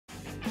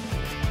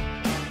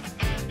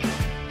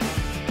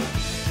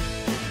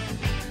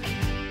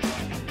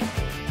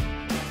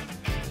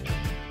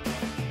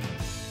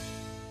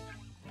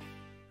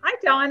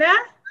Donna.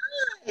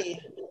 Hi,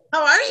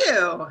 how are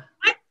you?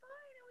 I'm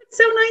It's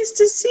so nice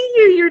to see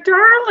you. You're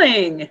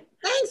darling.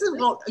 Thanks.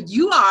 Well,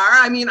 you are.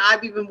 I mean, I've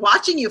been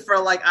watching you for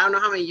like, I don't know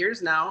how many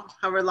years now,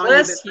 however long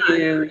you've been Bless on.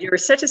 you. You're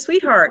such a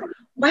sweetheart.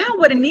 Wow,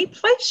 what a neat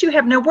place you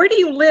have. Now, where do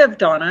you live,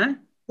 Donna?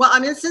 Well,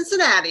 I'm in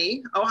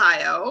Cincinnati,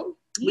 Ohio.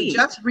 We Neat.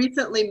 just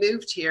recently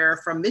moved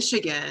here from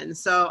Michigan.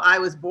 So I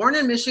was born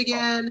in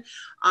Michigan.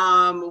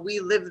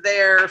 We lived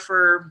there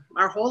for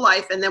our whole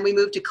life. And then we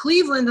moved to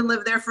Cleveland and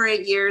lived there for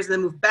 8 years. And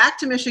then moved back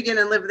to Michigan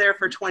and lived there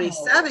for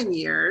 27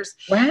 years.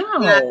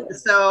 Wow. And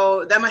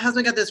so then my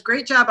husband got this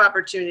great job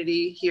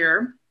opportunity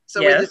here.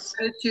 So we Yes.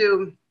 decided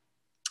to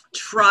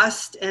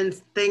trust and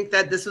think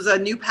that this was a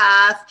new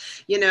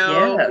path,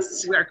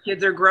 Yes. where our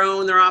kids are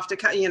grown, they're off to,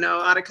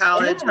 out of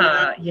college.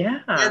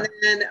 Yeah. And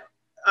then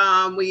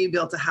we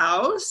built a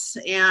house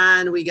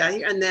and we got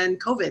here, and then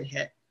COVID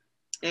hit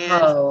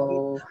and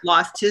he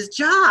lost his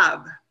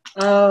job.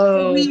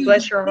 Oh,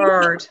 bless your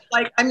heart.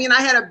 I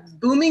had a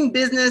booming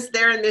business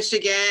there in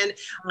Michigan.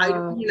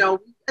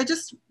 I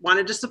just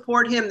wanted to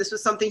support him. This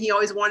was something he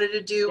always wanted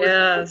to do.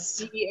 Yes.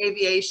 With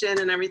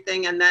aviation and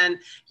everything. And then,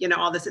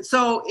 all this.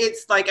 So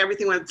it's like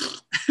everything went.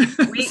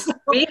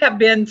 We have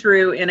been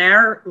through in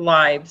our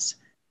lives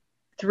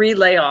 3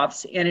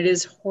 layoffs, and it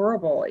is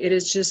horrible. It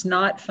is just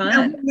not fun.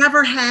 And we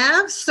never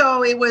have.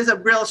 So it was a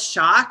real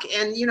shock.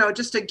 And,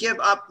 just to give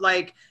up,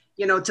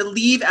 to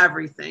leave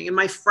everything and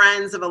my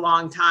friends of a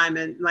long time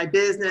and my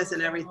business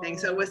and everything.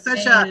 So it was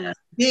such a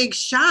big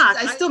shock.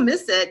 I still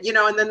miss it,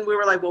 and then we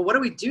were like, well, what do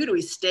we do? Do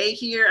we stay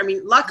here? I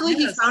mean, luckily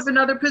he found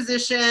another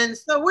position.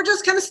 So we're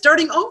just kind of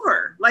starting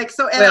over. I'm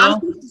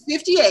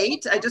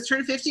 58. I just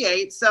turned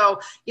 58. So,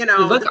 you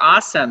look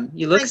awesome.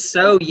 You look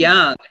so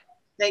young.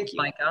 Thank you.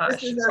 My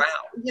gosh. This is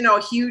wow.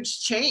 A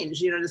huge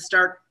change, to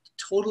start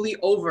totally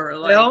over.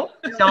 Well,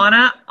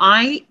 Donna,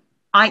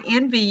 I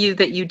envy you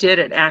that you did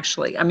it,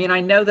 actually. I mean, I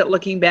know that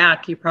looking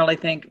back, you probably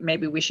think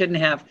maybe we shouldn't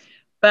have,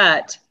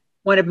 but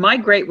one of my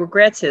great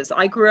regrets is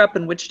I grew up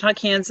in Wichita,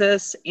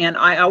 Kansas, and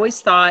I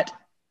always thought,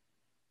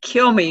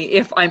 kill me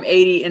if I'm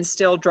 80 and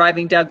still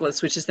driving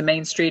Douglas, which is the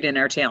main street in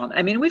our town.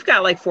 I mean, we've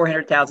got like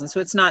 400,000, so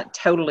it's not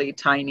totally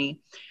tiny,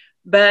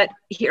 but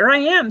here I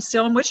am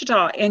still in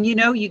Wichita. And,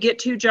 you get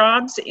 2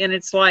 jobs, and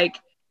it's like,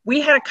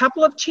 we had a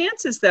couple of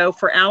chances though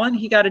for Alan.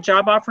 He got a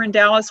job offer in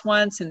Dallas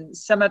once and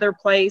some other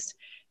place.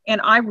 And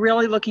I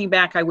really, looking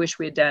back, I wish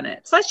we had done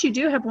it. Plus, you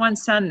do have 1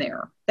 son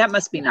there. That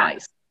must be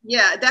nice.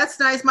 Yeah, that's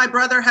nice. My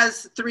brother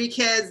has 3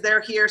 kids. They're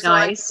here, so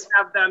nice.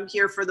 I have them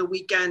here for the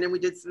weekend, and we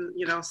did some,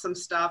 some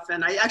stuff.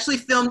 And I actually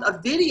filmed a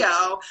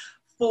video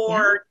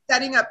for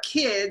setting up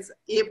kids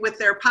with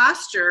their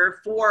posture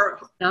for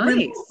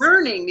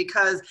learning,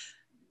 because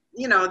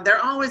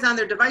they're always on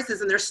their devices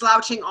and they're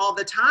slouching all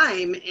the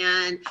time.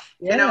 And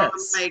I'm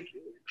like,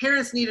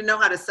 parents need to know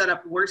how to set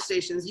up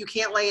workstations. You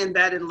can't lay in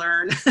bed and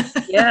learn.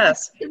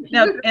 Yes.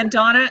 Now, and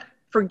Donna,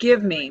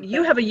 forgive me,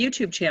 you have a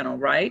YouTube channel,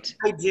 right?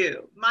 I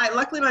do.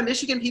 Luckily, my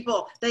Michigan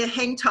people, they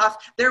hang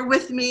tough. They're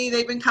with me.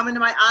 They've been coming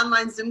to my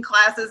online Zoom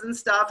classes and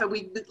stuff, and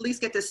we at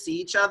least get to see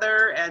each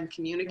other and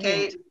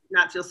communicate,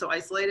 not feel so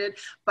isolated.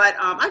 But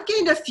I've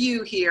gained a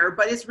few here,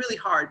 but it's really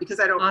hard because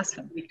I don't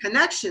have any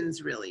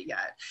connections really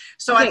yet.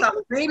 So I thought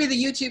maybe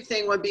the YouTube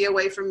thing would be a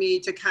way for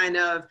me to kind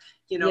of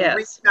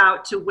reach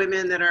out to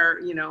women that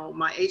are,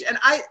 my age. And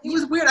it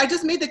was weird. I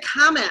just made the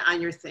comment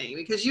on your thing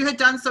because you had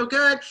done so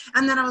good.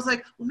 And then I was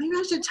like, well, maybe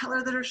I should tell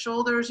her that her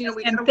shoulders,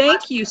 and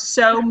thank you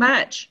so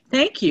much.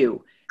 Thank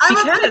you. I'm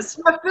a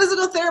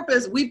physical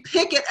therapist. We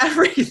pick at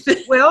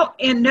everything. Well,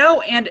 and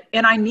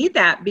I need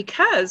that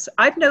because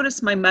I've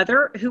noticed my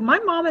mother, who my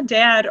mom and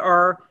dad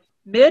are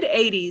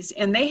mid-80s,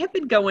 and they have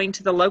been going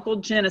to the local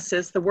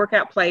Genesis, the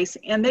workout place,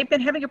 and they've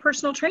been having a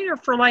personal trainer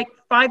for like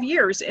 5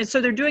 years. And so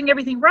they're doing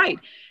everything right.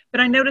 But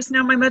I notice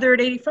now my mother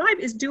at 85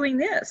 is doing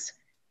this.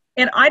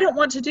 And I don't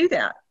want to do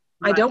that.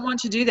 Right. I don't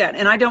want to do that.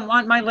 And I don't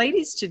want my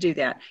ladies to do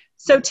that.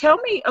 So tell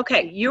me,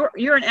 okay, you're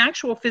an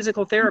actual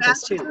physical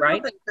therapist too,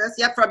 right?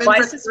 Yep, I've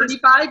been for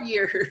 35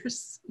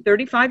 years.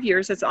 35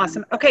 years, that's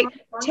awesome. Okay,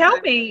 tell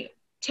me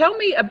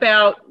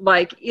about,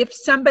 like, if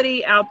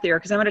somebody out there,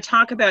 because I'm going to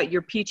talk about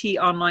your PT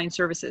online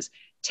services.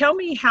 Tell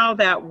me how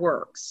that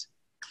works.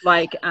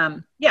 Like,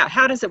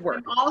 how does it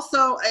work? I'm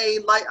also a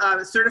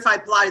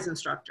certified Pilates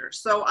instructor.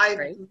 So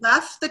I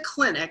left the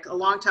clinic a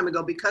long time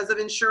ago because of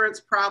insurance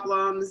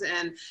problems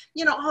and,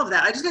 all of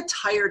that. I just got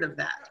tired of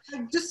that.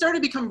 I just started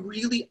to become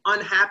really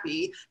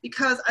unhappy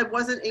because I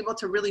wasn't able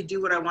to really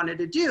do what I wanted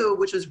to do,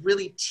 which was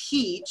really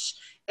teach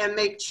and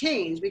make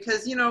change.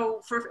 Because,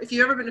 if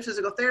you've ever been to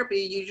physical therapy,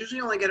 you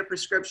usually only get a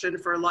prescription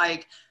for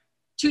like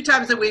 2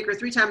 times a week or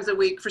 3 times a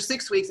week for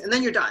 6 weeks, and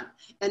then you're done.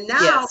 And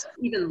now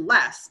even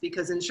less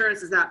because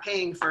insurance is not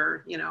paying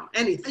for,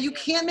 anything. You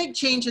can't make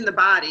change in the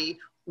body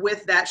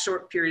with that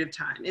short period of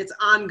time. It's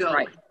ongoing.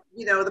 Right.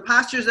 you know, the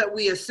postures that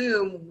we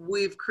assume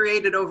we've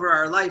created over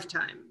our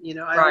lifetime. You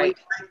know, Right.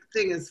 my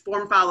thing is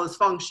form follows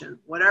function.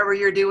 Whatever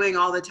you're doing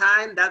all the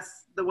time,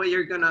 that's the way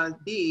you're going to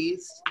be.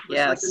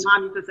 Yes. Like the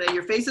mom used to say,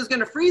 your face is going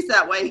to freeze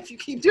that way if you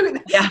keep doing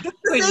it. Yeah, It's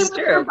the which same is with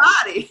true. your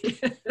body.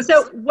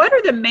 So what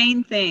are the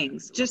main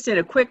things, just in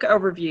a quick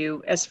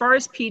overview, as far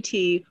as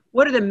PT,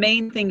 what are the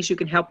main things you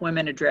can help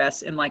women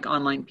address in like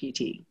online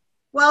PT?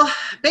 Well,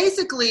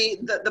 basically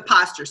the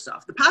posture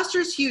stuff. The posture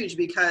is huge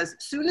because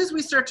as soon as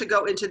we start to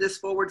go into this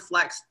forward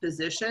flexed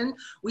position,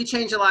 we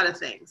change a lot of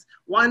things.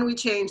 One, we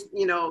change,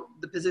 you know,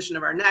 the position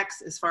of our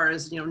necks as far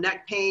as, you know,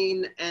 neck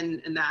pain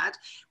and that.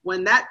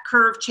 When that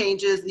curve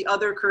changes, the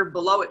other curve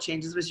below it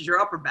changes, which is your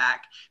upper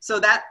back. So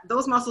that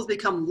those muscles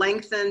become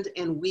lengthened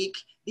and weak.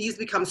 These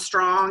become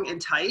strong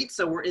and tight.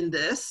 So we're in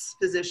this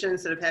position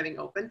instead of having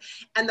open.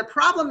 And the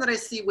problem that I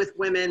see with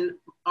women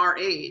our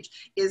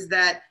age is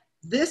that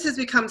this has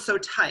become so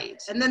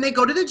tight. And then they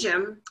go to the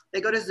gym, they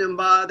go to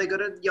Zumba, they go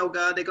to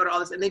yoga, they go to all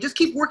this, and they just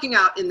keep working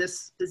out in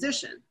this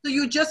position. So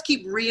you just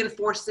keep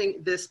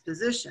reinforcing this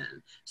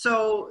position.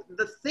 So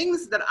the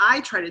things that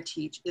I try to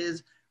teach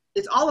is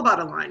it's all about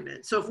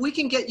alignment. So if we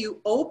can get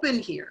you open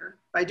here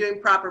by doing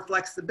proper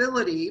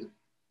flexibility,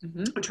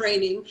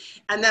 training,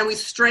 and then we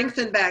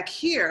strengthen back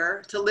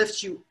here to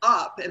lift you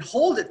up and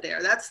hold it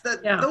there. That's those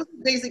are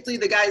basically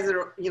the guys that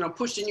are, you know,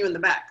 pushing you in the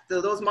back.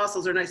 So those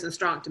muscles are nice and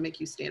strong to make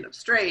you stand up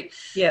straight.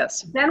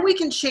 Yes. Then we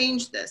can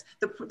change this.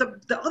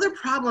 The other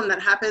problem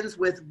that happens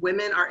with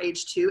women our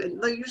age too,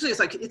 and usually it's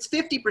like it's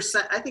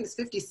 50%, I think it's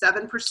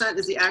 57%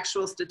 is the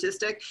actual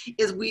statistic,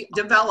 is we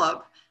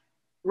develop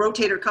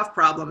rotator cuff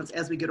problems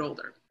as we get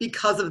older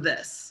because of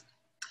this.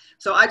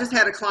 So I just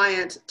had a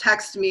client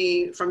text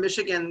me from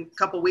Michigan a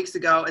couple weeks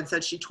ago and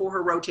said she tore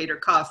her rotator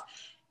cuff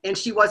and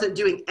she wasn't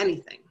doing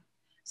anything.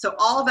 So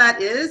all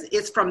that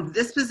is from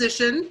this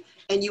position,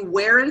 and you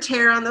wear and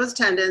tear on those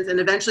tendons, and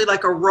eventually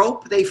like a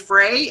rope, they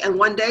fray and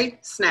one day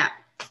snap.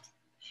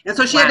 And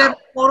so she had to have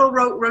a total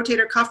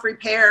rotator cuff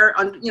repair,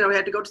 you know,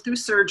 had to go through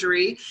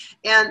surgery,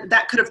 and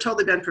that could have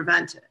totally been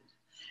prevented.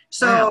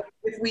 So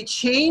if we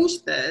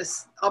change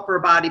this upper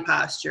body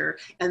posture,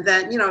 and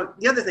then, you know,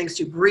 the other things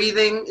too,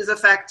 breathing is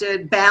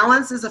affected,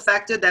 balance is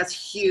affected,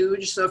 that's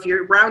huge. So if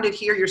you're rounded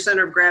here, your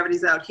center of gravity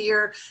is out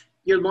here,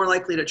 you're more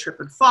likely to trip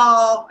and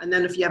fall. And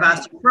then if you have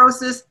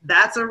osteoporosis,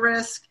 that's a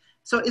risk.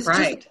 So it's just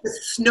a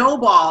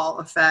snowball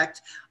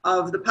effect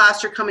of the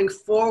posture coming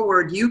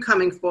forward, you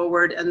coming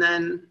forward, and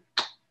then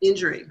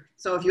injury.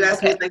 So if you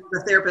ask me, like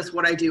the therapist,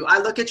 what I do, I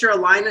look at your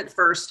alignment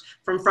first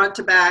from front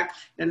to back,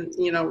 and,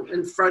 you know,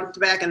 in front to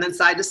back and then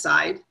side to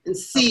side, and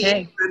see,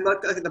 I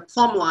look at the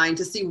plumb line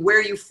to see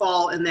where you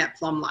fall in that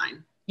plumb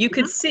line. You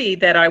could see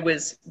that I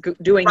was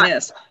doing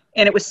this.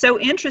 And it was so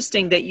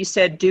interesting that you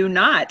said, do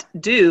not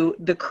do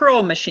the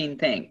curl machine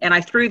thing. And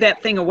I threw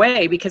that thing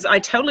away because I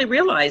totally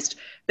realized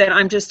that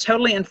I'm just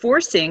totally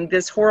enforcing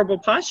this horrible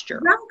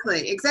posture.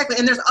 Exactly.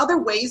 And there's other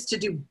ways to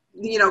do,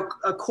 you know,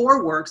 a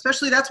core work,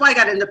 especially that's why I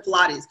got into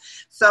Pilates.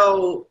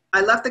 So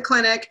I left the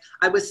clinic.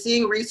 I was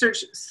seeing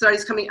research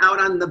studies coming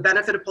out on the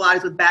benefit of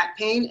Pilates with back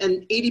pain,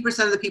 and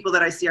 80% of the people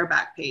that I see are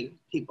back pain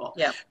people.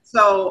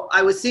 So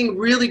I was seeing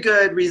really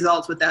good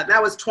results with that.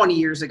 That was 20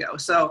 years ago.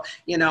 So,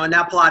 you know, and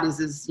now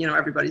Pilates is, you know,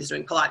 everybody's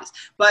doing Pilates.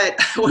 But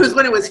it was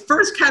when it was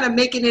first kind of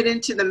making it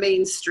into the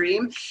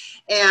mainstream,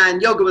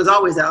 and yoga was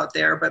always out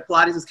there, but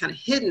Pilates was kind of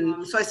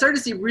hidden. So I started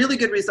to see really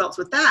good results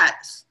with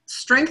that.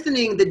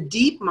 Strengthening the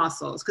deep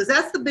muscles, because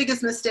that's the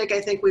biggest mistake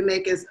I think we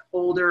make as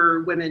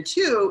older women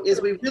too,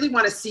 is we really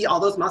want to see all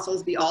those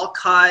muscles be all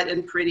cut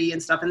and pretty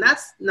and stuff, and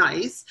that's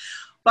nice,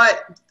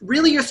 but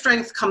really your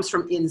strength comes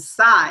from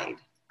inside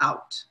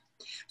out.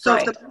 So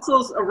if the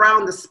muscles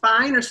around the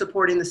spine are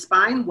supporting the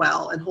spine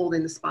well and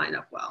holding the spine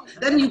up well,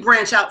 then you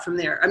branch out from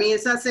there. I mean,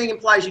 it's not saying it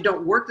implies you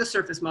don't work the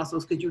surface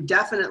muscles, because you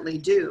definitely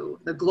do,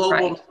 the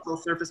global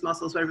muscles, surface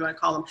muscles, whatever you want to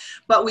call them,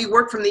 but we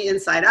work from the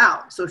inside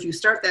out. So if you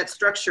start that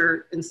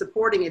structure and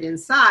supporting it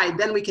inside,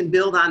 then we can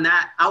build on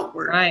that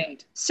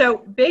outward. So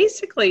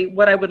basically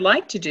what I would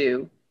like to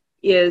do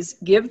is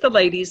give the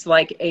ladies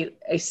like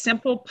a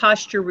simple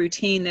posture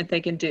routine that they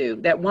can do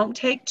that won't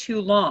take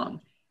too long.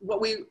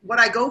 What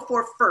I go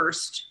for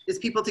first is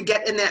people to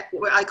get in that,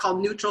 what I call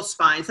neutral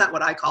spine. It's not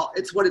what I call,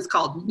 it's what it's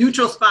called,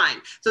 neutral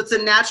spine. So it's the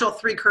natural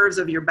three curves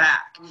of your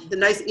back. The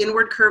nice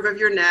inward curve of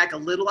your neck, a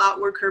little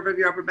outward curve of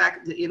your upper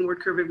back, the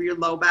inward curve of your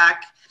low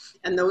back.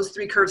 And those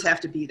three curves have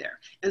to be there.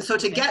 And so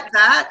to get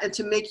that and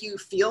to make you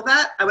feel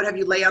that, I would have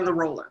you lay on the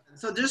roller.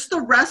 So just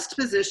the rest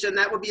position,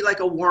 that would be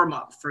like a warm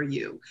up for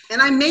you. And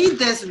I made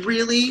this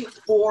really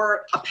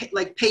for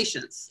like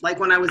patients, like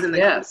when I was in the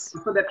class,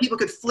 so that people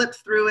could flip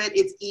through it.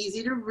 It's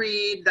easy to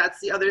read. That's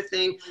the other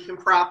thing. You can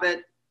prop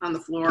it on the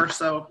floor.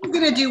 So I'm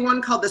going to do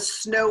one called the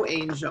Snow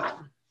Angel.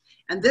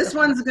 And this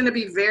one's going to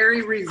be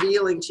very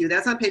revealing to you.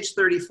 That's on page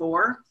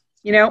 34.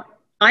 You know,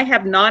 I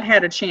have not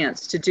had a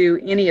chance to do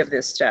any of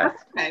this stuff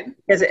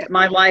because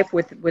my life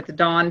with the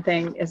Dawn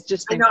thing has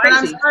just been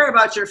crazy. I'm sorry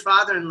about your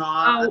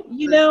father-in-law. Oh,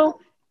 you know,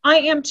 I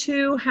am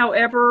too.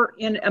 However,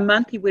 in a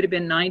month he would have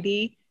been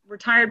 90.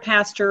 Retired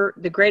pastor,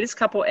 the greatest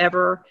couple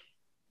ever.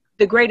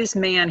 the greatest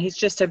man. He's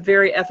just a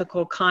very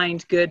ethical,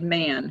 kind, good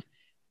man.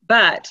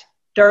 But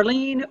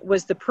Darlene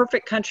was the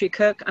perfect country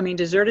cook. I mean,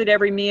 deserted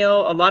every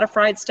meal, a lot of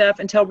fried stuff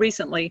until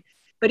recently.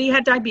 But he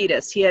had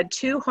diabetes. He had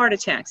 2 heart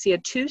attacks. He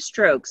had 2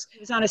 strokes.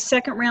 He was on a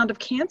 2nd round of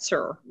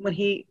cancer when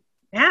he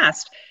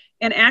passed.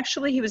 And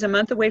actually, he was a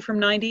month away from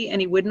 90, and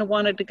he wouldn't have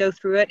wanted to go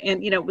through it.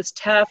 And, you know, it was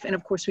tough. And,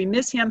 of course, we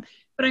miss him.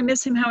 But I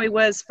miss him how he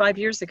was 5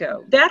 years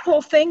ago. That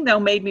whole thing, though,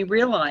 made me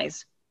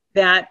realize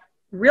that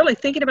really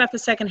thinking about the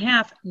second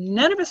half,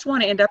 none of us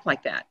want to end up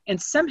like that. And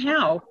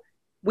somehow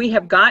we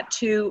have got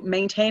to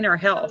maintain our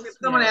health.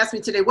 Someone asked me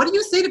today, what do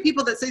you say to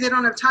people that say they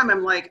don't have time?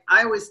 I'm like,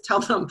 I always tell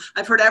them,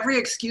 I've heard every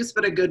excuse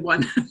but a good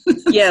one.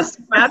 Yes,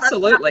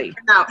 absolutely.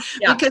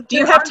 Yeah. Because do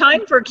you have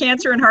time for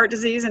cancer and heart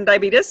disease and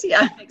diabetes?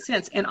 Yeah, makes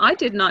sense. And I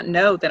did not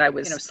know that I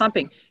was,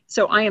 slumping.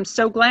 So I am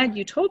so glad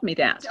you told me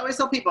that. I always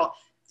tell people,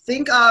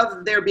 think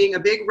of there being a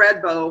big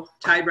red bow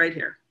tied right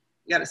here.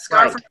 You got a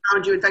scarf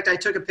around you. In fact, I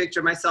took a picture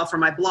of myself for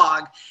my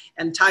blog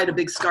and tied a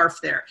big scarf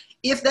there.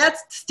 If that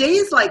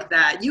stays like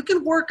that, you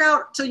can work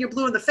out till you're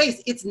blue in the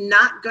face. It's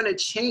not going to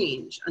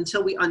change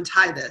until we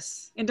untie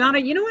this. And Donna,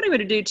 you know what I'm going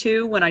to do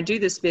too when I do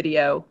this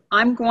video?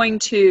 I'm going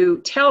to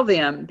tell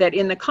them that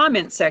in the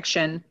comment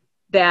section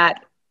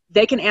that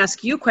they can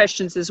ask you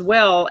questions as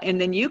well, and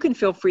then you can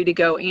feel free to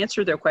go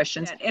answer their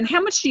questions. And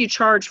how much do you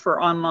charge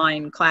for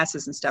online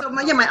classes and stuff? So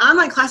my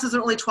online classes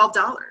are only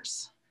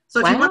 $12. So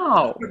if you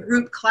want a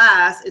group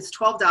class, it's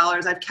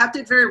 $12. I've kept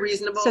it very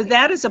reasonable. So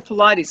that is a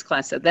Pilates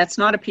class, though. That's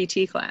not a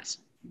PT class.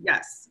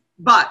 Yes,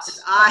 but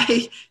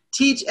I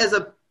teach as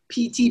a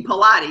PT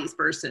Pilates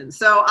person.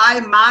 So I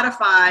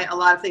modify a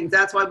lot of things.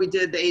 That's why we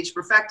did the Age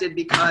Perfected,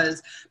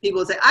 because people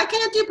would say, I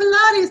can't do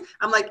Pilates.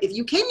 I'm like, if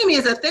you came to me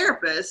as a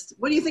therapist,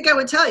 what do you think I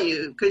would tell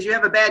you? Because you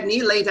have a bad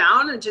knee, lay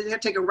down and you have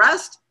to take a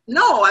rest?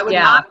 No, I would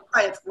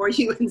modify it for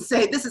you and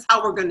say, this is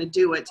how we're going to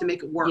do it to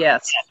make it work.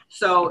 Yes.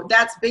 So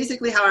that's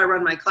basically how I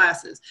run my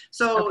classes.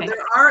 So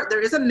there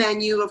is a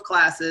menu of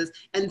classes.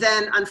 And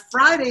then on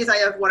Fridays, I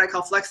have what I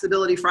call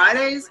Flexibility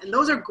Fridays. And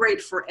those are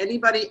great for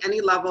anybody, any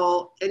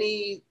level,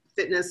 any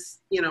fitness,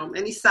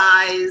 any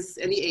size,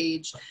 any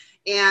age.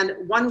 And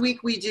one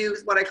week we do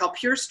what I call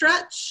pure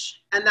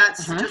stretch. And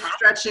that's just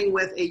stretching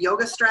with a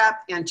yoga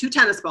strap and 2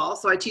 tennis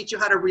balls. So I teach you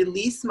how to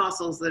release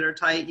muscles that are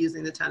tight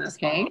using the tennis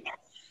ball.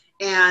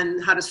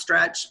 And how to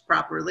stretch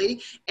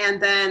properly.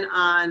 And then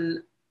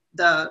on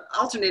the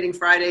alternating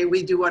Friday,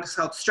 we do what's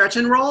called stretch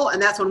and roll. And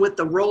that's one with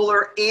the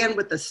roller and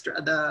with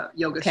the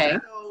yoga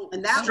strap.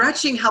 And that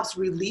stretching helps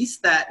release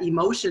that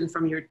emotion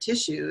from your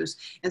tissues.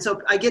 And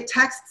so I get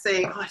texts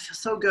saying, oh, I feel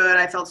so good.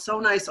 I felt so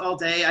nice all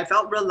day. I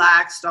felt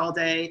relaxed all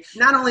day.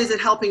 Not only is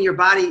it helping your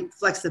body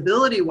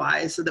flexibility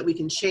wise so that we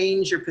can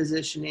change your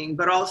positioning,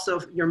 but also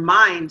your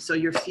mind so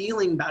you're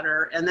feeling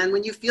better. And then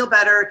when you feel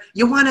better,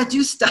 you want to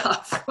do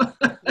stuff.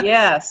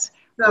 Yes.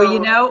 So,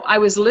 well, I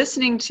was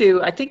listening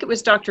to, I think it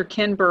was Dr.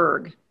 Ken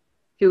Berg,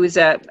 who is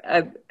an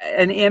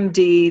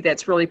MD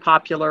that's really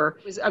popular.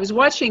 I was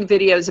watching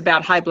videos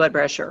about high blood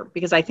pressure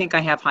because I think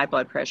I have high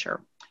blood pressure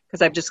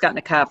because I've just gotten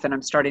a cuff and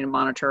I'm starting to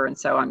monitor. And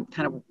so I'm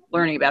kind of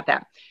learning about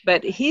that.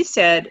 But he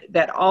said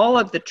that all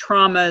of the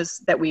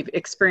traumas that we've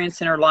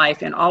experienced in our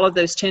life and all of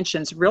those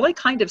tensions really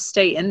kind of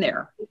stay in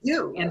there.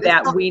 And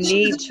that we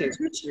need to.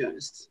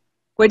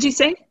 What'd you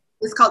say?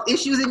 It's called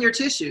Issues in Your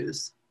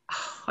Tissues.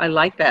 Oh, I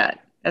like that.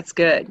 That's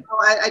good.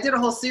 I did a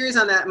whole series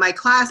on that in my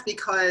class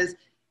because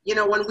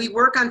when we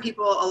work on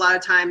people, a lot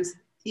of times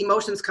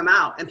emotions come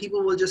out and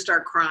people will just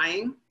start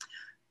crying.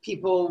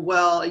 People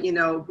will,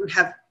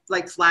 have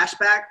like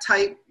flashback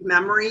type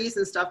memories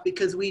and stuff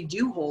because we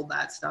do hold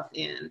that stuff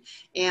in.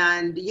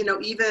 And,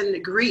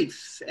 even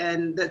grief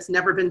and that's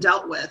never been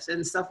dealt with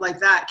and stuff like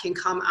that can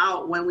come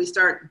out when we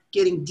start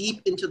getting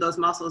deep into those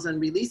muscles and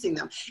releasing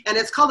them. And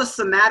it's called a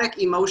somatic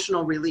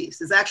emotional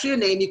release. It's actually a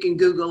name. You can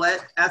Google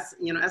it,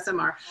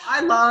 SMR.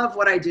 I love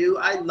what I do.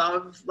 I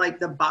love like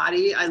the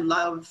body. I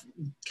love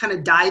kind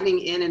of diving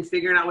in and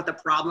figuring out what the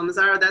problems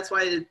are. That's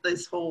why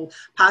this whole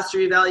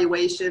posture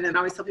evaluation, and I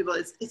always tell people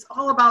it's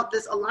all about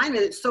this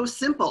alignment. It's so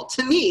simple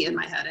to me in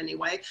my head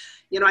anyway.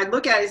 I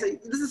look at it and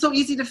say, this is so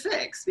easy to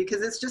fix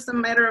because it's just a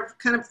matter of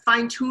kind of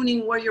fine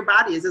tuning where your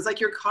body is. It's like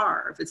your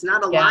car. If it's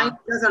not aligned,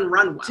 it doesn't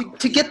run well.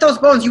 To get those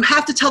bones, you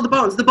have to tell the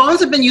bones. The bones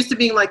have been used to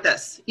being like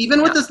this,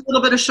 even with this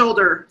little bit of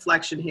shoulder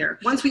flexion here.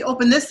 Once we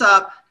open this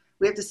up,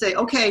 we have to say,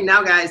 okay,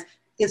 now guys,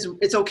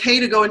 it's okay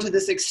to go into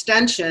this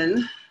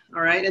extension.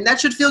 All right. And that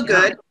should feel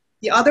good.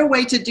 The other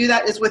way to do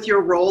that is with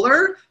your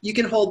roller. You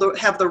can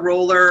have the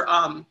roller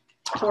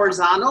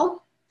horizontal.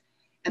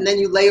 And then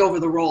you lay over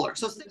the roller.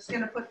 So I'm just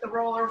going to put the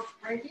roller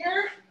right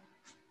here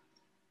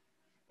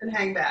and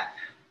hang back.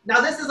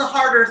 Now this is a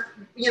harder,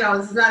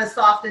 this is not as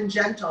soft and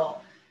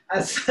gentle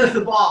as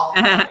the ball.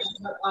 But,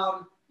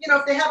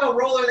 if they have a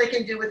roller, they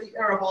can do with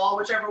or a ball,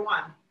 whichever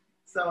one.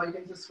 So you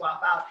can just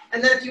swap out.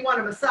 And then if you want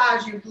to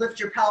massage, you lift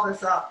your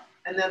pelvis up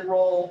and then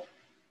roll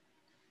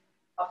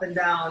up and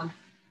down.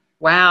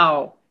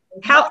 Wow.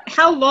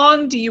 How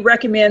long do you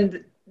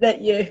recommend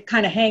that you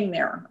kind of hang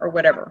there or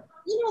whatever?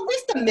 at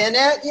least a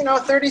minute,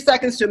 30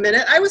 seconds to a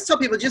minute. I always tell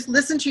people, just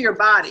listen to your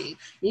body.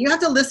 You have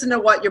to listen to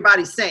what your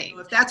body's saying.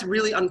 If that's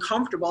really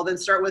uncomfortable, then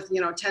start with,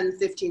 10,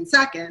 15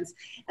 seconds.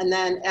 And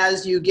then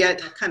as you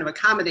get kind of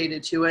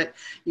accommodated to it,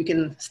 you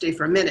can stay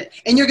for a minute.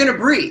 And you're going to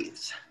breathe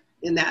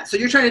in that. So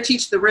you're trying to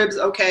teach the ribs,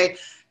 okay,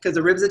 because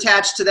the ribs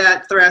attached to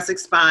that thoracic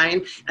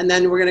spine, and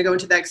then we're going to go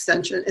into that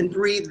extension and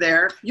breathe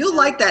there. You'll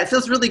like that. It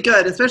feels really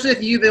good, especially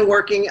if you've been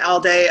working all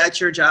day at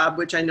your job,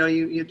 which I know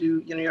you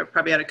do. You're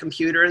probably at a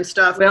computer and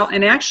stuff. Well,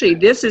 and actually,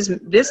 this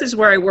is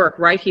where I work,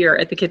 right here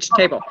at the kitchen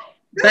table.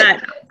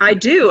 But I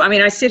do. I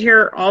mean, I sit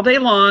here all day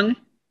long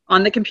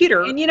on the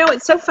computer, and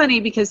it's so funny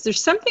because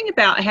there's something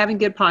about having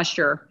good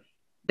posture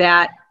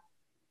that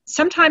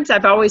sometimes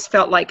I've always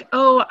felt like,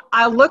 oh,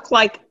 I look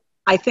like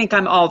I think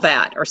I'm all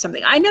that or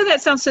something. I know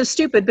that sounds so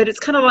stupid, but it's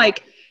kind of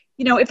like,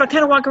 if I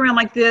kind of walk around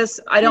like this,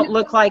 I don't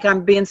look like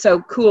I'm being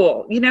so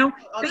cool,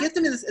 I'll get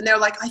them in this, and they're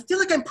like, I feel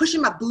like I'm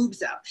pushing my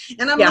boobs out.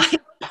 And I'm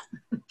like,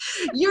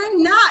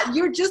 you're not.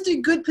 You're just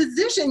in good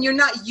position. You're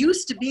not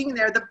used to being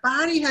there. The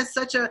body has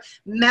such a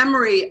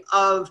memory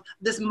of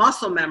this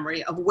muscle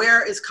memory of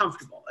where is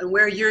comfortable and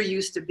where you're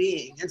used to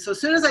being. And so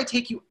as soon as I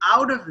take you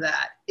out of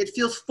that, it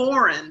feels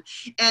foreign,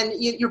 and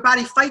your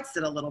body fights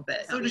it a little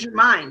bit. So does your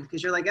mind,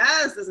 because you're like,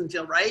 this doesn't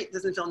feel right. It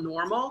doesn't feel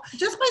normal.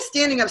 Just by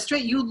standing up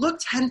straight, you look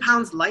 10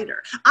 pounds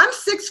lighter. I'm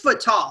 6 foot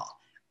tall.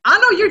 I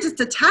know you're just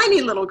a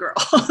tiny little girl.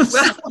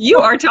 Well, you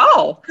are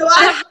tall. So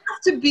I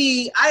have to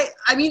be,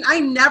 I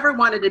never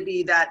wanted to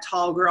be that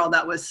tall girl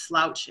that was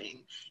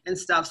slouching and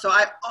stuff. So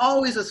I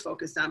always was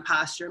focused on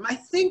posture. I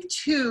think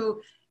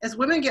too, as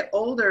women get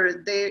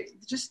older, they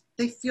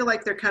feel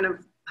like they're kind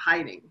of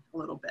hiding a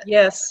little bit.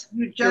 Yes,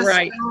 you're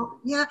right.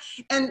 Yeah.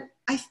 And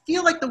I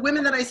feel like the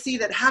women that I see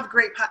that have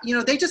great,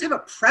 they just have a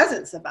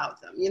presence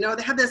about them.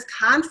 They have this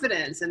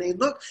confidence, and they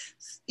look,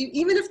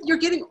 even if you're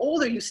getting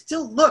older, you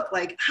still look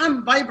like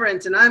I'm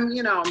vibrant and I'm,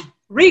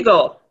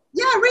 regal.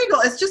 Yeah,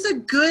 regal. It's just a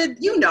good,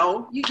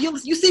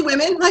 you see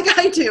women like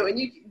I do, and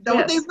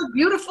don't they look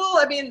beautiful?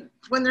 I mean,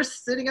 when they're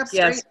sitting up straight.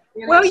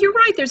 Yes. Well, you're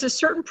right. There's a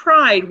certain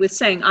pride with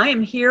saying, I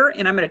am here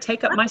and I'm going to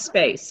take up my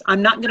space.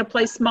 I'm not going to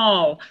play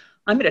small.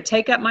 I'm going to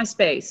take up my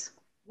space.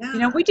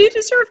 Yeah. We do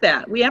deserve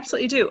that. We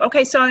absolutely do.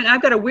 Okay, so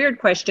I've got a weird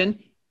question.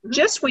 Mm-hmm.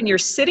 Just when you're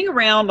sitting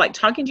around, like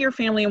talking to your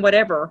family and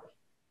whatever,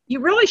 you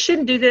really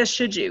shouldn't do this,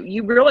 should you?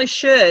 You really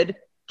should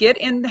get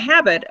in the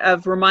habit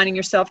of reminding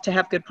yourself to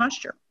have good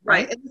posture.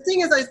 Right. And the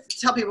thing is, I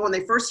tell people when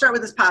they first start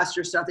with this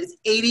posture stuff, it's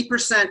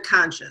 80%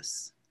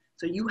 conscious.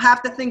 So you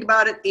have to think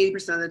about it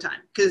 80% of the time,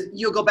 because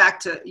you'll go back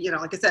to,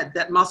 like I said,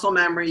 that muscle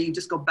memory, you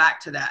just go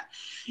back to that.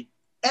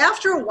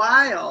 After a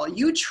while,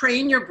 you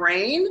train your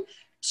brain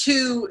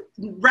to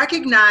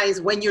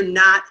recognize when you're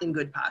not in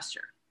good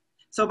posture.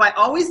 So by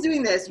always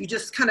doing this, you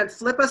just kind of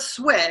flip a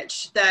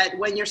switch that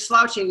when you're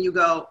slouching, you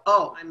go,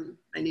 oh,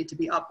 I need to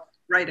be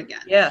upright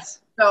again. Yes.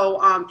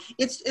 So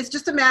it's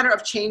just a matter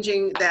of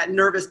changing that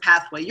nervous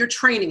pathway. You're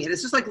training it.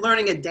 It's just like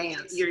learning a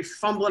dance. You're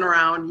fumbling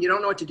around. You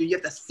don't know what to do. You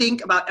have to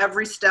think about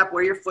every step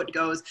where your foot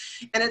goes.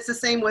 And it's the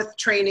same with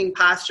training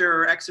posture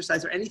or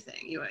exercise or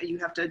anything. You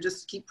have to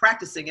just keep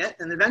practicing it,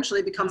 and eventually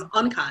it becomes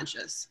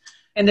unconscious.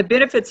 And the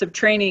benefits of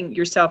training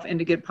yourself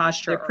into good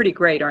posture are pretty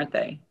great, aren't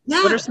they?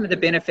 Yeah. What are some of the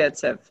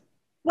benefits of?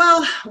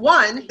 Well,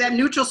 one, that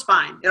neutral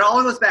spine. It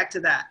all goes back to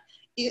that.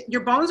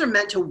 Your bones are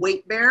meant to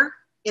weight bear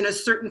in a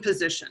certain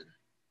position.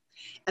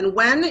 And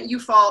when you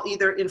fall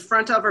either in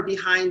front of or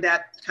behind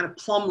that kind of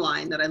plumb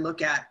line that I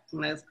look at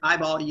when I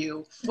eyeball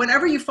you,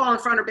 whenever you fall in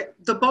front of it,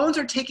 the bones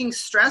are taking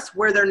stress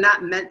where they're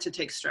not meant to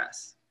take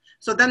stress.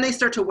 So then they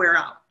start to wear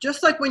out.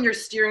 Just like when your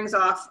steering's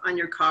off on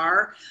your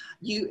car,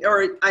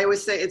 I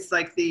always say it's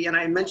like and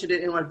I mentioned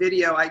it in one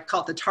video, I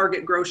call it the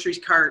Target grocery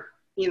cart,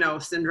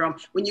 syndrome.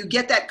 When you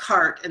get that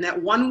cart and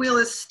that one wheel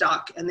is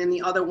stuck and then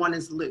the other one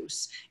is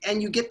loose,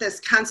 and you get this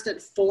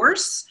constant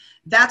force,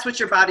 that's what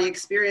your body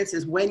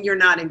experiences when you're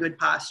not in good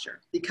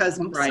posture, because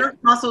certain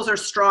muscles are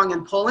strong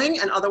and pulling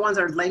and other ones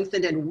are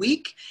lengthened and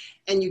weak,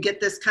 and you get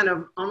this kind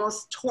of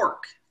almost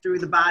torque through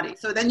the body.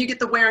 So then you get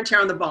the wear and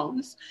tear on the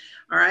bones.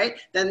 All right.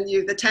 Then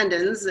the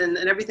tendons and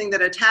everything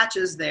that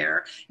attaches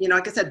there,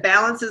 like I said,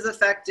 balance is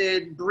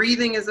affected,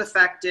 breathing is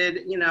affected,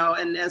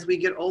 and as we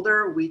get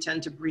older, we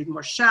tend to breathe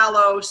more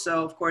shallow.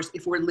 So of course,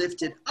 if we're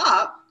lifted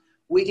up,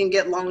 we can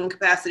get lung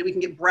capacity, we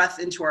can get breath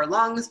into our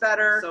lungs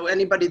better. So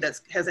anybody that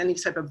has any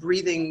type of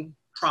breathing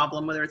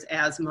problem, whether it's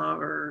asthma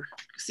or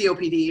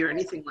COPD or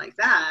anything like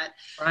that,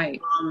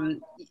 right.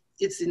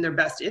 It's in their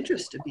best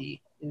interest to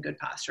be in good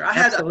posture. I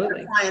had a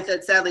client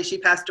that sadly, she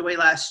passed away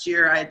last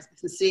year. I'd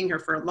been seeing her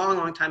for a long,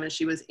 long time, and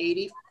she was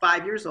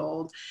 85 years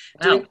old,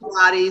 doing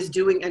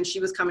Pilates, and she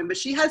was coming, but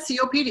she had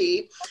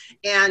COPD,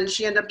 and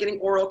she ended up getting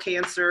oral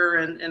cancer,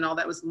 and all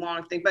that was a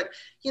long thing. But,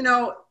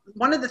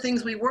 one of the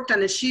things we worked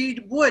on is she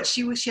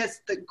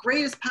has the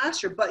greatest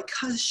posture, but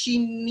because she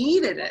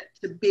needed it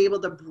to be able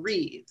to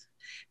breathe.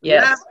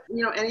 Yes.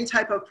 Any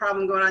type of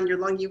problem going on in your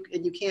lung, you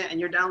can't,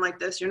 and you're down like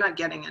this, you're not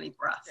getting any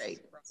breath. Right.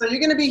 So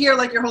you're going to be here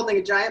like you're holding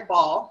a giant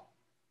ball.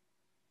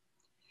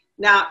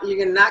 Now, you're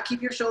going to not keep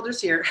your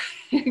shoulders here.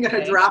 You're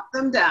going to drop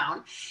them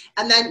down.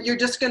 And then you're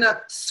just going to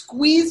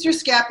squeeze your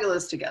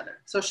scapulas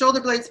together. So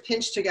shoulder blades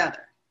pinch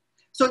together.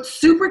 So it's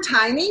super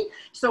tiny.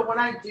 So when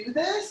I do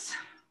this,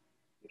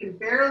 you can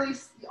barely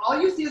see,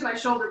 all you see is my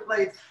shoulder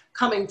blades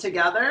coming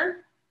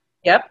together.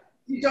 Yep.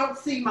 You don't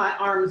see my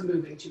arms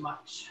moving too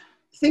much.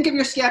 Think of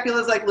your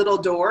scapulas like little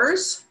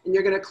doors, and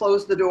you're going to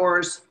close the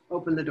doors,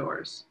 open the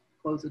doors,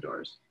 close the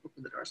doors,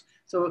 open the doors.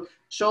 So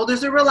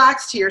shoulders are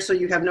relaxed here, so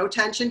you have no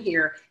tension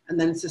here, and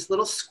then it's this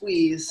little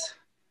squeeze.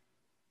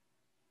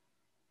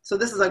 So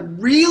this is a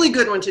really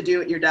good one to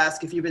do at your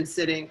desk if you've been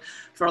sitting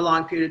for a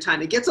long period of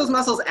time. It gets those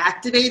muscles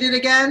activated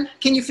again.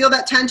 Can you feel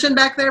that tension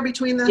back there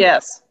between the?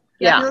 Yes.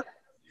 Yeah.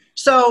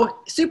 So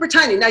super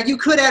tiny. Now you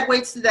could add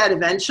weights to that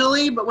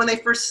eventually, but when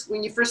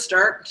you first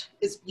start,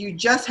 you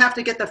just have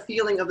to get the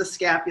feeling of the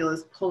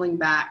scapulas pulling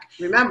back.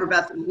 Remember,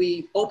 Beth,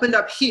 we opened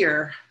up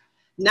here.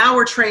 Now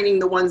we're training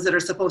the ones that are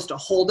supposed to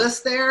hold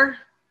us there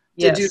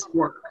to do the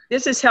work.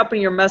 This is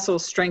helping your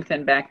muscles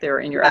strengthen back there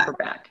in your upper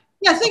back.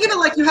 Yeah, think of it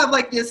like you have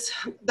like this,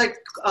 like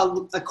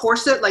a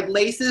corset, like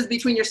laces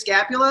between your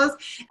scapulas,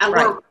 and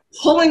we're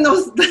pulling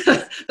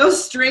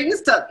those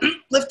strings to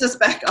lift us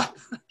back up.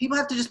 People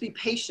have to just be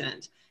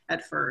patient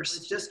at first.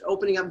 It's just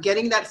opening up,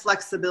 getting that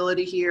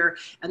flexibility here.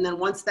 And then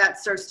once that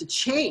starts to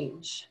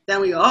change,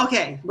 then we go,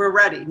 okay, we're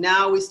ready.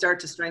 Now we start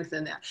to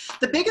strengthen that.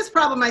 The biggest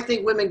problem I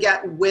think women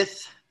get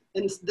with,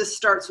 and this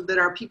starts with that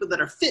are people that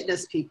are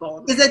fitness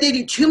people, is that they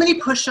do too many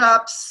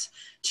push-ups,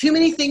 too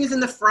many things in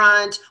the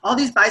front, all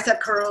these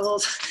bicep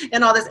curls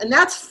and all this, and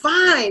that's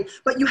fine,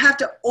 but you have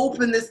to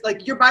open this,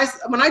 like your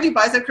bicep, when I do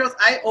bicep curls,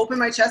 I open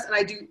my chest and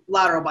I do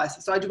lateral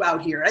biceps, so I do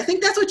out here. I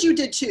think that's what you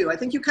did too. I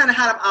think you kind of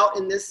had them out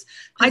in this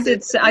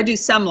position. I do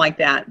some like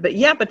that, but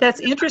yeah, but that's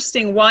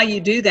interesting why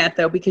you do that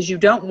though, because you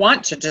don't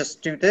want to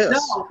just do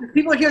this. No,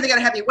 people are here, they got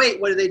a heavy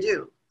weight, what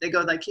do? They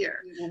go like here.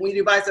 When we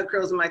do bicep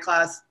curls in my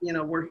class, you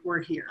know,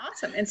 we're here.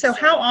 Awesome. And so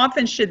how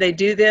often should they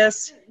do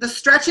this? The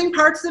stretching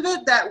parts of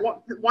it, that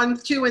 1,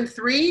 2, and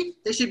 3,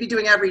 they should be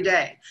doing every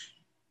day.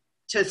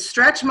 To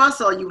stretch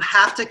muscle, you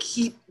have to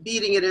keep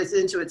beating it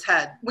into its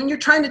head. When you're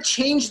trying to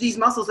change these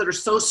muscles that are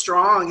so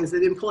strong as they've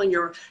been pulling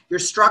your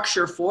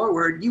structure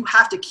forward, you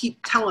have to keep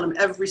telling them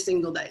every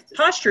single day.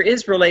 Posture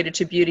is related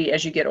to beauty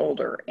as you get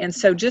older. And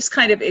so just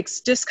kind of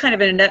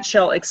in a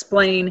nutshell,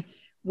 explain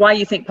why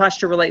you think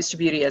posture relates to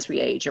beauty as we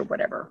age or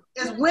whatever.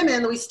 As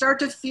women, we start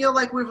to feel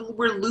like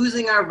we're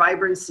losing our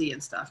vibrancy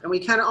and stuff. And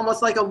we kind of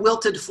almost like a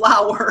wilted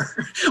flower.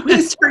 We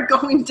start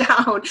going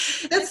down.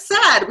 It's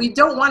sad. We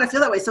don't want to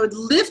feel that way. So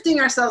lifting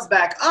ourselves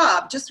back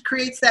up just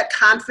creates that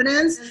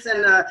confidence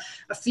and a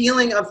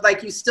feeling of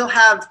like you still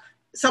have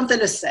something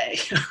to say.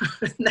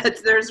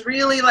 That there's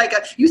really like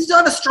you still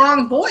have a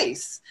strong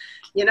voice.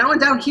 You know,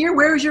 and down here,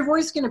 where is your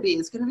voice going to be?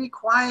 It's going to be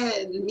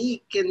quiet and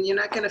meek, and you're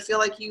not going to feel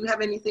like you have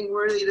anything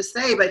worthy to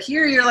say. But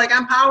here, you're like,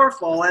 I'm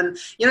powerful. And,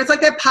 you know, it's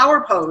like that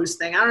power pose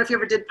thing. I don't know if you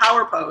ever did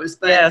power pose.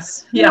 But,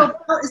 yes. You know,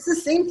 it's the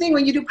same thing.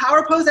 When you do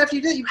power pose after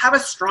you do it, you have a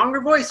stronger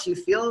voice. You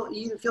feel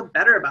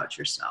better about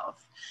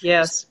yourself.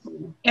 Yes.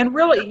 And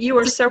really, you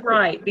are so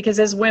right. Because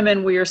as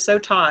women, we are so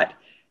taught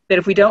that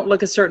if we don't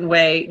look a certain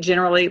way,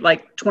 generally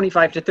like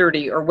 25 to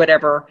 30 or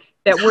whatever,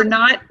 that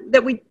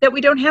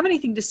we don't have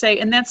anything to say.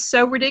 And that's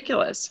so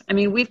ridiculous. I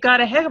mean, we've got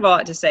a heck of a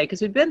lot to say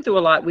because we've been through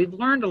a lot. We've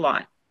learned a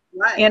lot.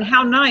 Right. And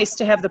how nice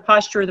to have the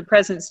posture and the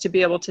presence to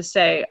be able to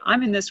say,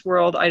 I'm in this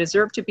world, I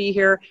deserve to be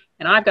here,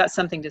 and I've got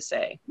something to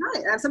say.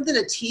 Right, and something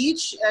to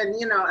teach, and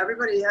you know,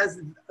 everybody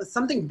has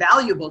something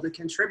valuable to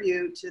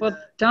contribute to.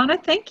 Donna,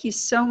 thank you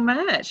so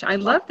much. I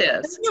love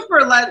this. Thank you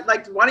for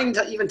like wanting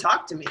to even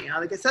talk to me.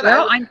 Like I said,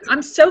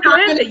 I'm so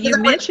glad that you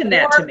mentioned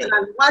that to me. And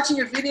I'm watching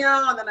your video,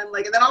 and then I'm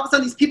like, and then all of a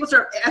sudden these people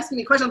start asking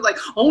me questions. I'm like,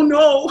 oh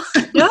no.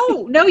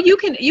 No, you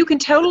can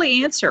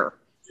totally answer.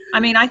 I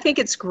mean, I think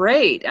it's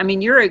great. I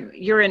mean,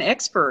 you're an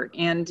expert,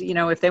 and you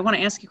know, if they want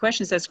to ask you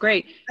questions, that's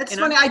great. It's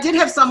funny. I did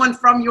have someone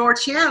from your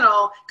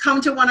channel come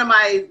to one of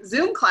my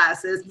Zoom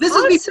classes. This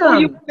was before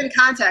you even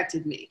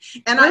contacted me,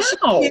 and I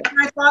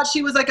thought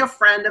she was like a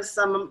friend of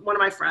one of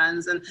my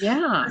friends. And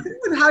yeah, I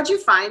said, how'd you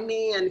find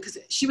me? And because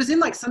she was in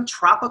like some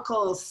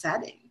tropical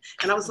setting.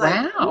 And I was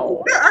like,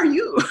 wow, where are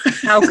you?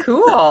 How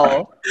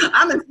cool.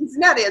 I'm in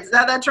Cincinnati. It's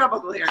not that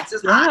tropical here. It's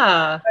just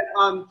hot.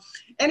 But,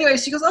 anyway,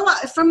 she goes, oh,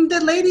 from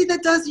the lady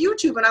that does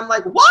YouTube. And I'm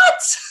like,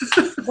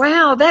 what?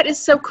 Wow, that is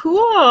so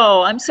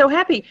cool. I'm so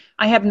happy.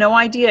 I have no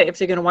idea if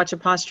they're going to watch a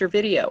posture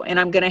video. And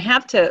I'm going to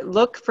have to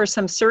look for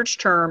some search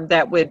term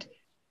that would,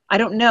 I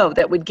don't know,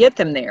 that would get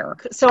them there.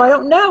 So I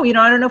don't know. You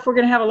know, I don't know if we're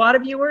going to have a lot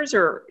of viewers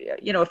or,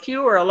 you know, a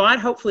few or a lot,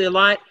 hopefully a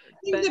lot.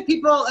 I think that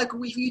people, like,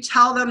 if you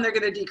tell them they're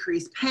going to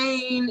decrease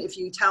pain, if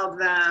you tell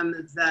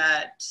them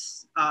that,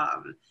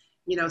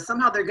 you know,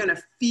 somehow they're going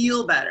to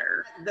feel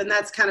better, then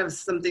that's kind of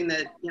something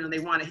that, you know, they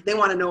want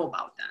to know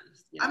about then.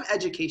 You know, I'm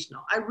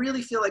educational. I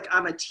really feel like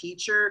I'm a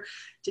teacher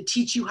to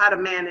teach you how to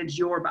manage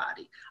your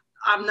body.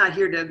 I'm not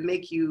here to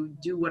make you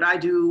do what I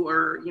do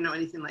or, you know,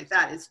 anything like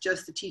that. It's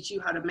just to teach you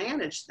how to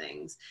manage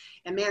things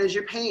and manage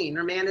your pain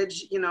or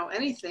manage, you know,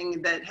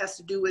 anything that has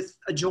to do with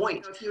a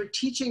joint. If you're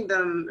teaching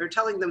them or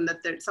telling them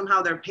that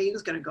somehow their pain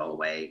is going to go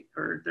away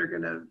or they're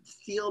going to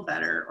feel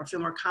better or feel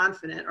more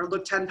confident or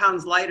look 10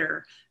 pounds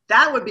lighter,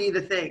 that would be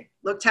the thing.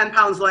 Look 10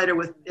 pounds lighter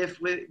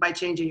by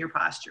changing your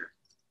posture.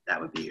 That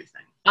would be your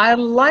thing. I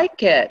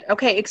like it.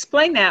 Okay,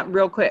 explain that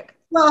real quick.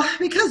 Well,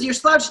 because you're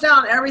slouched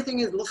down, everything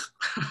is,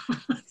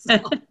 so,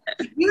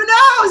 you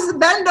know,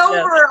 bend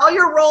over, all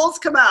your rolls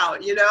come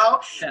out, you know.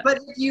 But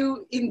if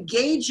you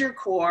engage your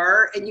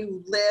core and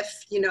you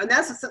lift, you know, and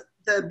that's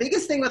the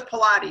biggest thing with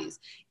Pilates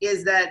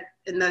is that,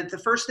 and the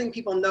first thing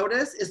people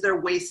notice is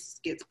their waist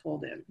gets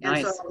pulled in.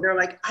 And so they're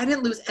like, I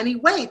didn't lose any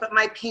weight, but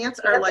my pants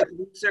are like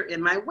looser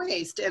in my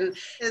waist. And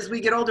as we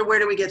get older, where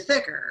do we get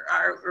thicker?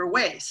 Our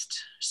waist.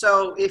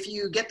 So if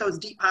you get those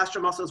deep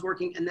postural muscles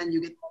working, and then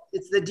you get,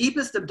 it's the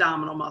deepest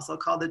abdominal muscle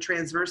called the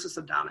transversus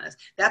abdominis.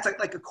 That's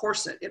like a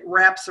corset. It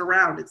wraps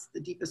around. It's the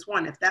deepest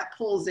one. If that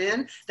pulls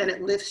in, then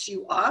it lifts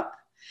you up.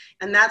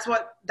 And that's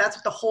what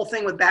the whole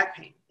thing with back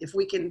pain. If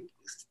we can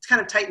kind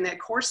of tighten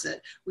that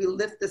corset, we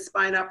lift the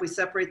spine up, we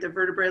separate the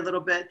vertebrae a little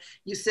bit,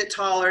 you sit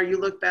taller, you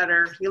look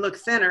better, you look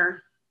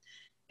thinner,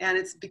 and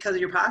it's because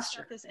of your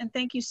posture. And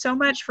thank you so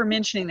much for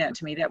mentioning that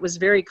to me. That was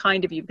very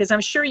kind of you, because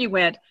I'm sure you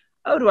went,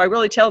 oh, do I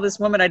really tell this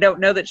woman I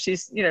don't know that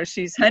she's, you know,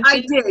 she's hunching?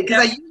 I did, because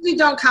I usually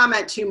don't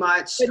comment too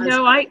much. But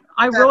no, I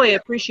really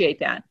appreciate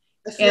that.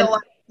 I feel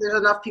like there's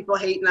enough people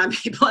hating on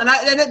people, and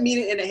I didn't mean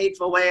it in a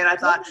hateful way. And I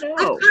thought, I've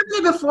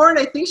commented before, and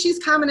I think she's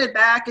commented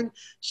back, and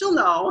she'll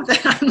know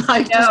that I'm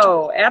like,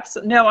 no,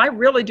 absolutely, no, I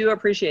really do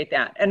appreciate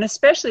that, and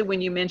especially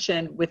when you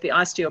mentioned with the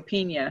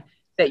osteopenia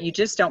that you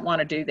just don't want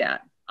to do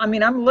that. I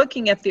mean, I'm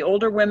looking at the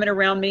older women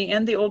around me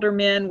and the older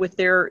men with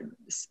their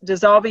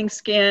dissolving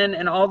skin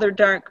and all their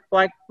dark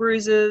black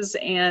bruises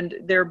and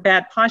their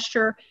bad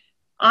posture.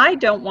 I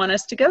don't want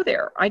us to go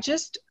there. I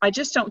just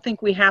don't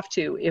think we have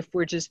to if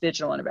we're just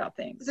vigilant about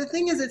things. The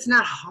thing is, it's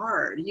not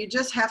hard. You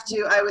just have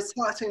to. I was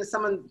talking to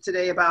someone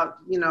today about,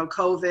 you know,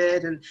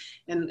 COVID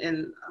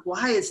and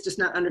why it's just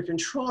not under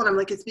control. And I'm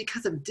like, it's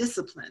because of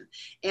discipline.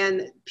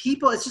 And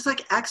people, it's just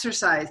like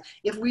exercise.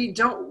 If we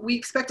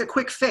expect a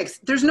quick fix.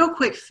 There's no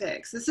quick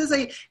fix. This is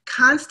a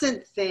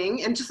constant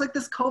thing. And just like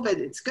this COVID,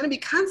 it's going to be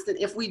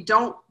constant if we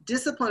don't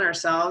discipline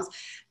ourselves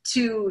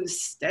to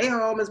stay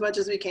home as much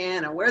as we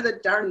can and wear the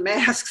darn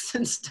masks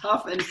and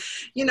stuff, and,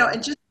 you know,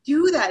 and just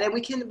do that. And we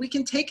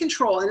can take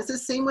control. And it's the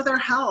same with our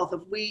health.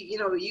 If we, you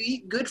know, you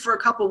eat good for a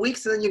couple of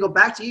weeks and then you go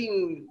back to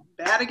eating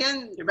bad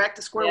again, you're back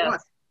to square one.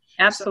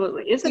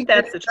 Absolutely. So Isn't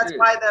that the truth? That's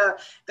why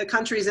the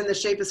country's in the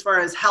shape as far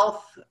as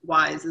health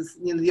wise, is,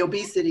 you know, the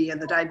obesity and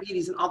the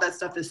diabetes and all that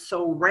stuff is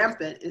so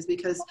rampant, is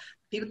because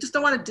people just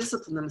don't want to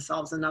discipline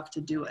themselves enough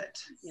to do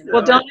it. You know?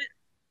 Well, Donna,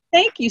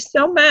 thank you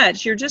so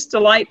much. You're just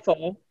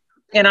delightful.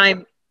 And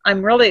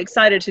I'm really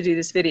excited to do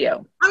this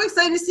video. I'm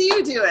excited to see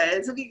you do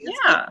it.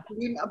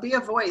 Be a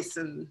voice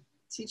and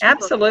teach people.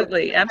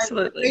 Absolutely,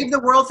 absolutely. Save the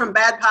world from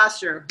bad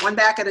posture, one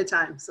back at a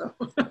time. So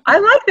I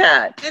like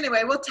that.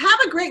 Anyway, well, have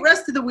a great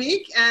rest of the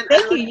week. And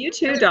thank you. You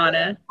too,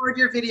 Donna. For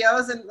your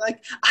videos, and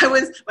like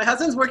my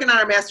husband's working on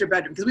our master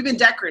bedroom because we've been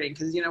decorating,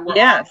 because, you know,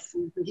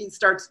 he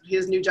starts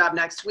his new job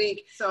next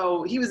week.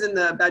 So he was in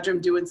the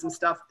bedroom doing some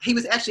stuff. He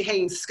was actually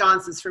hanging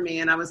sconces for me,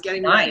 and I was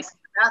getting ready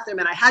bathroom,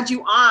 and I had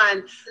you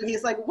on, and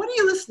he's like, what are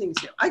you listening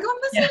to? I go, I'm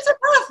listening to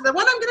Beth, the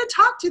one I'm going to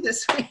talk to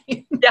this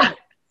week.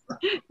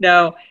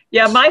 No,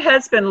 my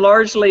husband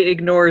largely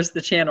ignores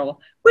the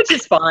channel, which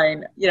is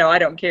fine. You know, I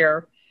don't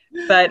care.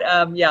 But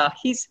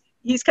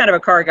he's kind of a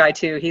car guy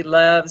too. He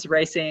loves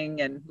racing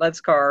and loves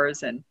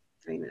cars and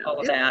all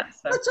of that.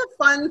 So. It's a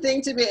fun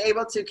thing to be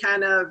able to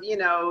kind of, you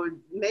know,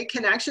 make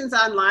connections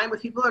online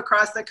with people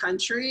across the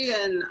country.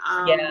 And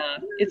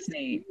it's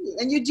neat.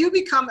 And you do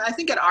become, I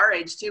think at our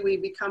age too, we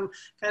become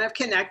kind of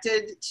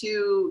connected to,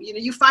 you know,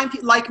 you find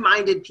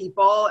like-minded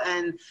people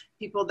and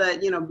people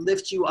that, you know,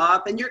 lift you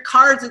up. And your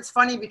cards, it's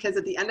funny because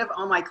at the end of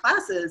all my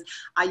classes,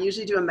 I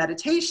usually do a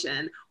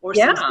meditation or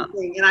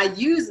something. And I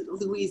use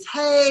Louise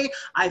Hay.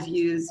 I've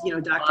used, you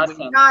know, Dr.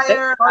 Wayne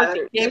Dyer,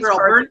 Gabriel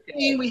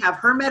Bernstein. We have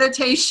her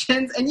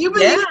meditations. And you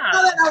believe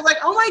that? I was like,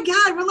 oh my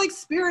God, we're like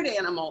spirit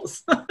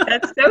animals.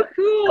 That's so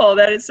cool.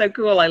 That is so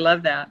cool. I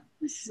love that.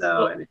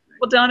 So,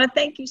 well, Donna,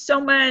 thank you so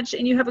much.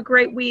 And you have a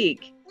great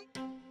week.